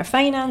dealing with our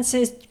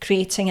finances,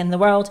 creating in the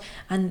world.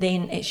 And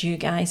then it's you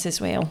guys as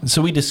well.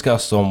 So we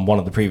discussed on one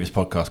of the previous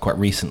podcasts quite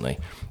recently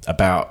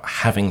about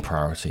having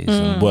priorities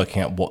and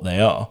working out what they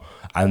are,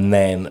 and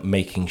then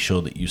making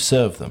sure that you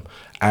serve them.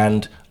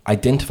 And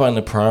identifying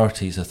the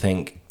priorities, I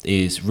think,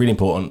 is really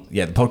important.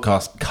 Yeah, the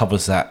podcast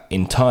covers that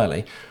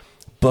entirely.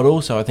 But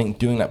also, I think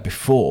doing that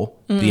before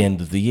the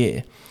end of the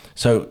year.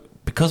 So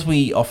because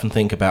we often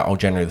think about,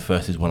 January the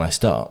 1st is when I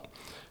start.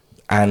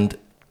 And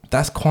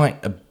that's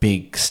quite a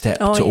big step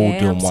to all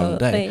do in one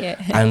day.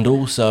 Yeah. And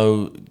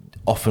also,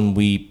 often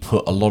we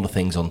put a lot of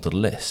things onto the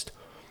list.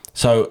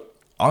 So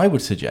I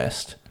would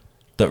suggest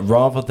that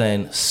rather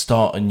than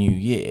start a new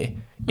year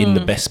in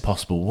the best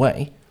possible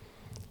way,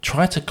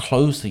 try to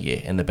close the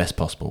year in the best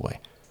possible way.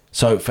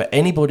 So for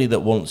anybody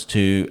that wants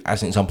to,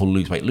 as an example,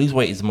 lose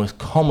weight is the most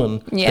common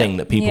thing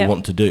that people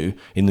want to do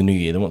in the new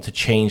year. They want to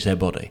change their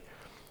body.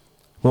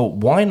 Well,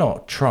 why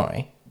not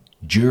try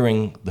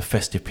during the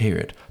festive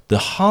period, the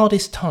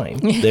hardest time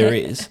there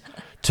is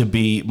to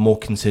be more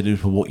considered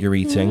for what you're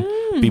eating,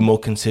 be more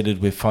considered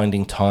with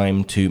finding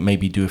time to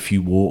maybe do a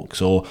few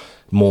walks or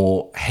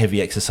more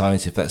heavy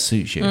exercise if that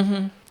suits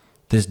you.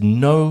 There's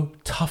no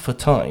tougher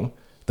time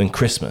than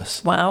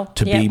Christmas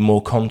to be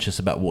more conscious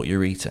about what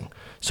you're eating.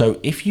 So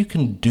if you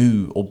can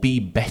do or be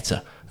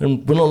better,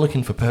 and we're not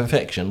looking for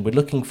perfection, we're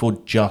looking for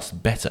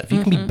just better. If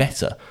you can be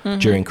better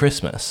during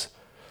Christmas,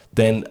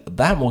 then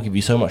that will give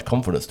you so much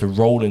confidence to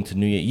roll into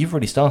New Year. You've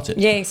already started.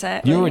 Yeah,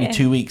 exactly. You're already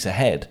 2 weeks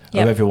ahead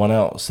of everyone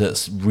else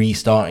that's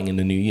restarting in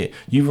the new year.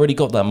 You've already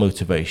got that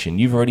motivation.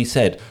 You've already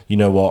said, you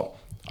know what,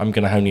 I'm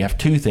going to only have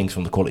 2 things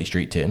from the Quality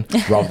Street tin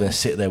rather than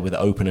sit there with it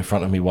open in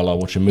front of me while I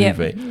watch a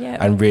movie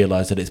and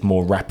realise that it's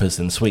more wrappers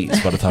than sweets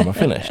by the time I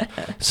finish.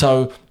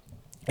 So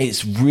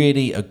it's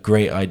really a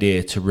great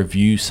idea to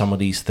review some of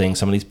these things,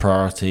 some of these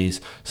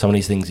priorities, some of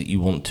these things that you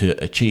want to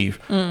achieve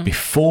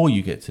before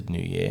you get to the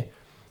new year,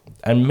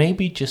 and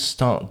maybe just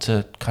start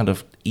to kind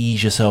of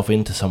ease yourself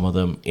into some of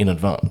them in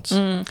advance.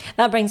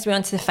 That brings me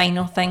on to the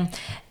final thing.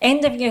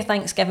 End of year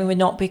Thanksgiving would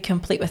not be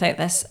complete without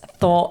this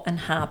thought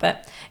and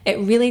habit. It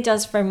really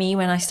does for me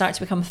when I start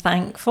to become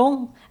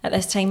thankful at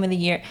this time of the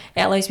year.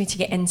 It allows me to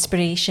get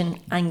inspiration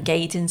and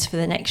guidance for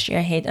the next year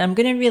ahead. And I'm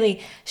going to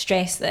really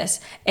stress this.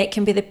 It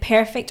can be the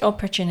perfect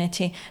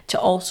opportunity to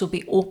also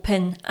be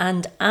open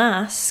and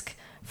ask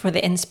for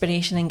the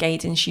inspiration and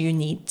guidance you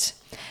need.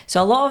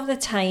 So a lot of the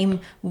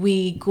time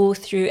we go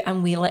through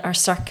and we let our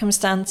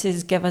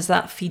circumstances give us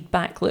that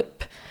feedback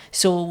loop.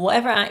 So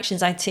whatever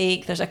actions I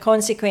take, there's a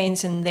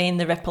consequence and then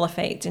the ripple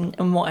effect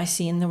and what I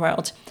see in the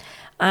world.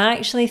 I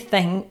actually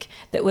think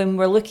that when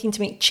we're looking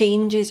to make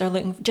changes or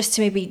looking just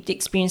to maybe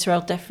experience the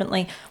world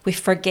differently, we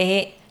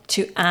forget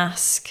to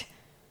ask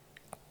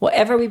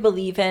whatever we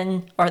believe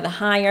in or the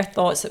higher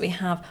thoughts that we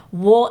have,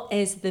 what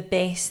is the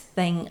best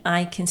thing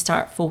I can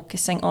start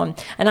focusing on?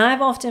 And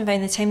I've often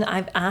found the time that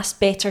I've asked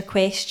better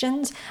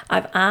questions,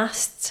 I've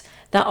asked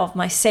that of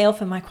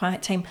myself in my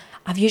quiet time,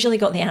 I've usually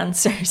got the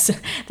answers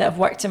that have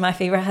worked in my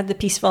favour. I had the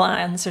peaceful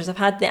answers. I've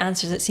had the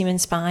answers that seem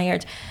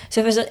inspired.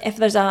 So if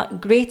there's a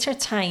greater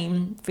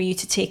time for you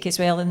to take as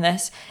well in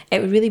this,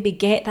 it would really be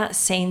get that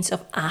sense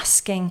of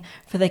asking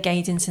for the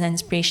guidance and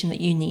inspiration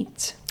that you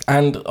need.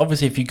 And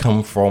obviously, if you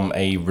come from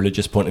a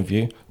religious point of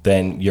view,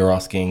 then you're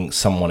asking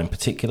someone in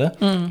particular.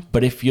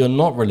 But if you're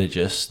not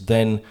religious,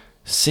 then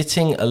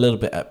sitting a little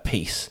bit at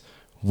peace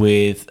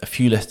with a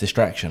few less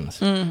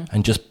distractions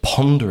and just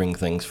pondering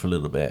things for a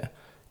little bit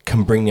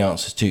can bring the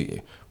answers to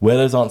you. Where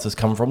those answers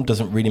come from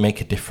doesn't really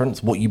make a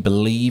difference. What you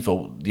believe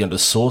or the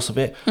source of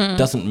it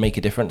doesn't make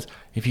a difference.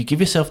 If you give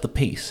yourself the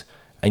peace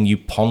and you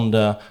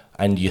ponder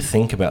and you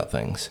think about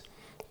things,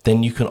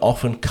 then you can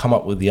often come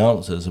up with the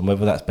answers, and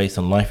whether that's based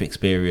on life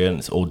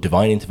experience or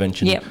divine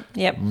intervention,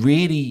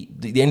 really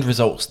the end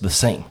result's the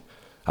same.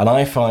 And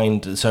I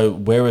find, so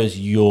whereas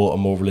you're a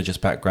more religious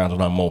background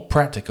and I'm more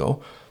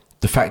practical,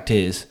 the fact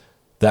is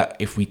that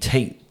if we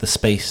take the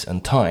space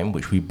and time,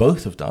 which we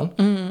both have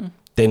done,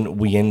 then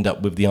we end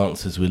up with the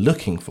answers we're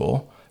looking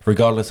for,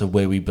 regardless of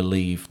where we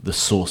believe the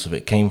source of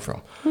it came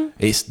from.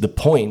 It's the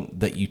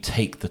point that you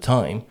take the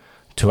time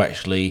to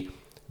actually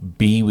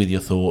be with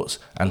your thoughts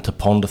and to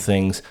ponder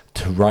things,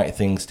 to write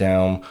things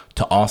down,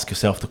 to ask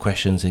yourself the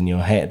questions in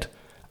your head.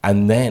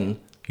 And then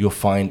you'll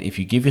find, if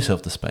you give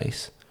yourself the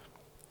space,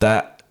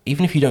 that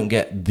even if you don't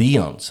get the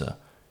answer,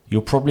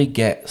 you'll probably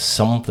get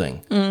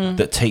something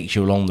that takes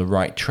you along the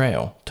right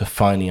trail to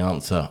find the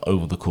answer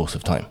over the course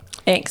of time.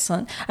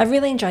 Excellent. I've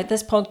really enjoyed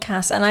this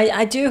podcast, and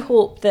I do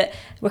hope that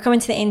we're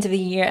coming to the end of the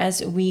year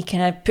as we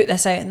kind of put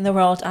this out in the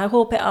world. I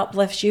hope it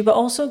uplifts you, but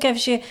also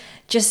gives you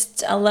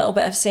just a little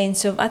bit of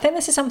sense of, I think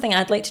this is something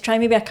I'd like to try,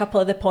 maybe a couple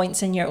of the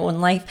points in your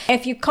own life.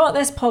 If you caught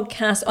this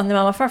podcast on the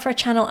Mama Furfur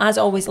channel, as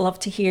always, love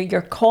to hear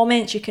your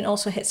comments. You can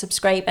also hit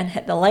subscribe and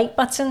hit the like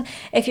button.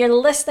 If you're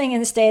listening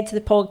instead to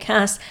the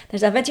podcast,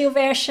 there's a video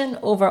version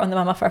over on the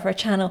Mama Furfur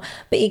channel,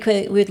 but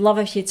equally, we'd love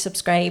if you'd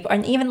subscribe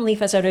and even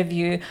leave us a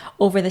review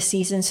over the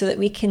season so that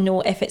we can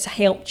know if it's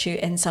helped you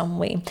in some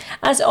way.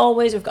 As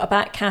always, we've got a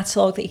back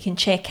catalogue that you can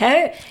check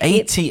out.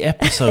 80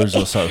 episodes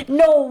or so.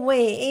 No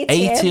way.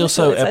 80 or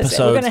so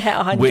episodes. We're going to hit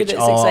 100. Which it's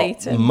are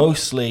exciting.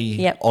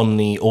 Mostly on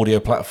the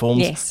audio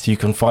platforms. Yes. So you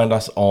can find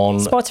us on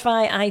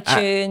Spotify,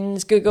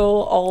 iTunes,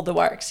 Google, all the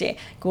works. Yeah,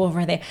 go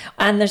over there.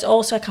 And there's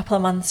also a couple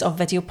of months of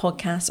video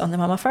podcasts on the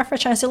Mama Furfur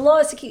channel. So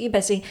lots to keep you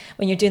busy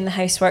when you're doing the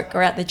housework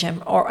or at the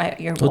gym or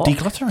out your walk.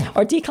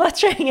 Or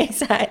decluttering,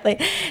 exactly.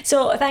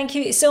 So thank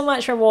you so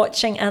much for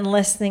watching and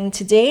listening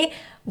today.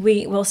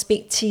 We will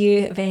speak to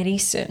you very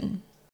soon.